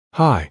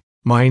Hi,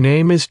 my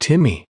name is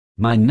Timmy.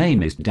 My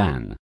name is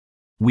Dan.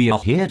 We are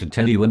here to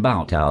tell you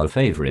about our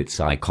favorite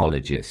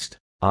psychologist,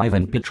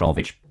 Ivan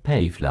Petrovich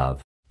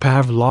Pavlov.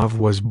 Pavlov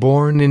was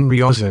born in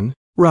Ryazan,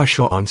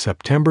 Russia on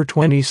September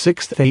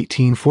 26,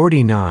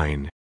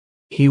 1849.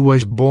 He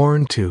was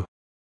born to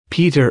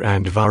Peter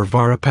and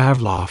Varvara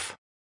Pavlov.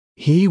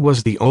 He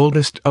was the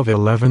oldest of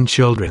 11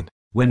 children.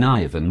 When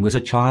Ivan was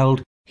a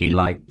child, he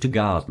liked to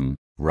garden,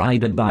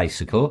 ride a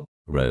bicycle,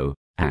 row,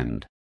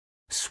 and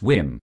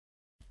swim.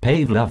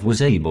 Pavlov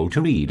was able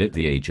to read at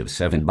the age of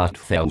 7 but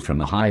fell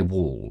from a high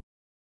wall,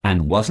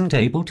 and wasn't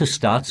able to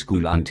start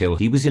school until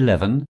he was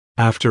 11.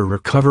 After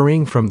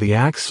recovering from the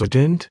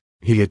accident,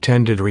 he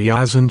attended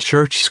Ryazan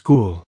Church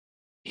School.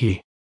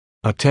 He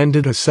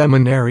attended a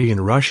seminary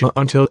in Russia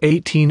until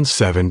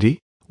 1870,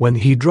 when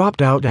he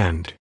dropped out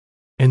and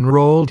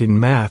enrolled in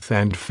math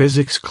and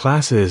physics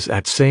classes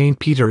at St.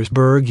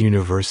 Petersburg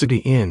University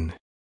in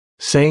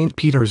St.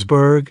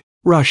 Petersburg,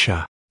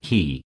 Russia.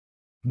 He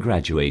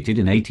graduated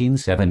in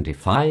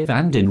 1875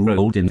 and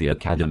enrolled in the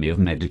Academy of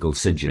Medical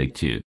Surgery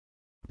to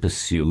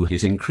pursue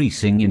his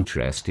increasing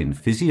interest in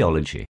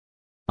physiology.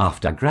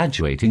 After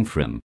graduating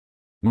from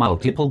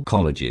multiple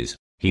colleges,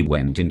 he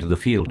went into the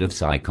field of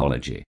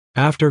psychology.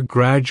 After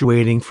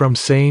graduating from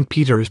St.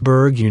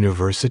 Petersburg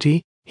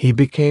University, he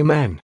became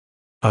an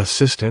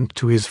assistant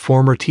to his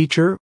former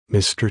teacher,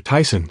 Mr.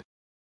 Tyson.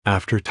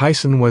 After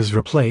Tyson was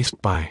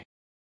replaced by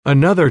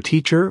another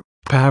teacher,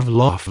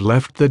 Pavlov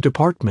left the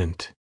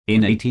department.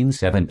 In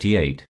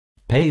 1878,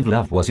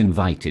 Pavlov was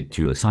invited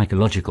to a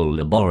psychological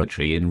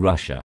laboratory in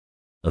Russia.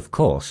 Of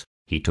course,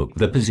 he took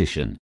the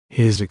position.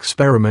 His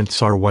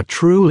experiments are what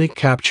truly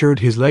captured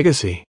his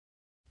legacy.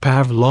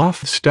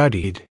 Pavlov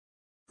studied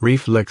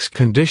reflex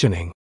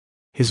conditioning.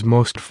 His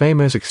most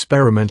famous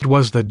experiment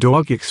was the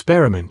dog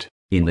experiment.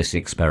 In this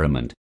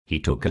experiment, he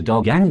took a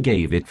dog and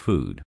gave it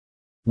food.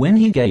 When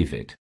he gave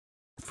it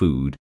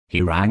food,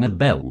 he rang a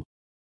bell.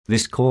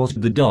 This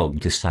caused the dog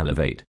to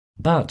salivate,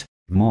 but,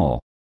 more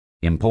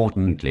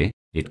importantly,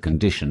 it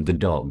conditioned the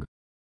dog.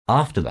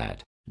 After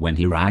that, when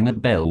he rang a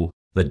bell,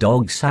 the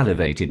dog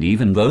salivated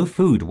even though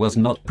food was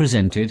not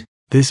presented.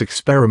 This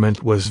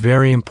experiment was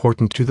very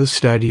important to the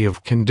study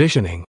of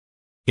conditioning.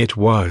 It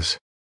was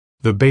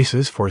the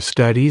basis for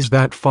studies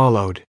that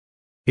followed.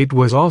 It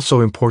was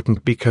also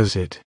important because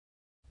it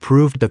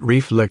proved that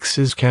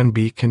reflexes can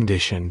be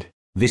conditioned.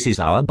 This is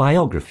our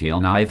biography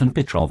on Ivan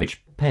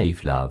Petrovich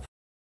Pavlov.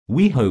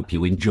 We hope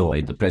you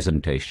enjoyed the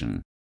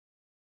presentation.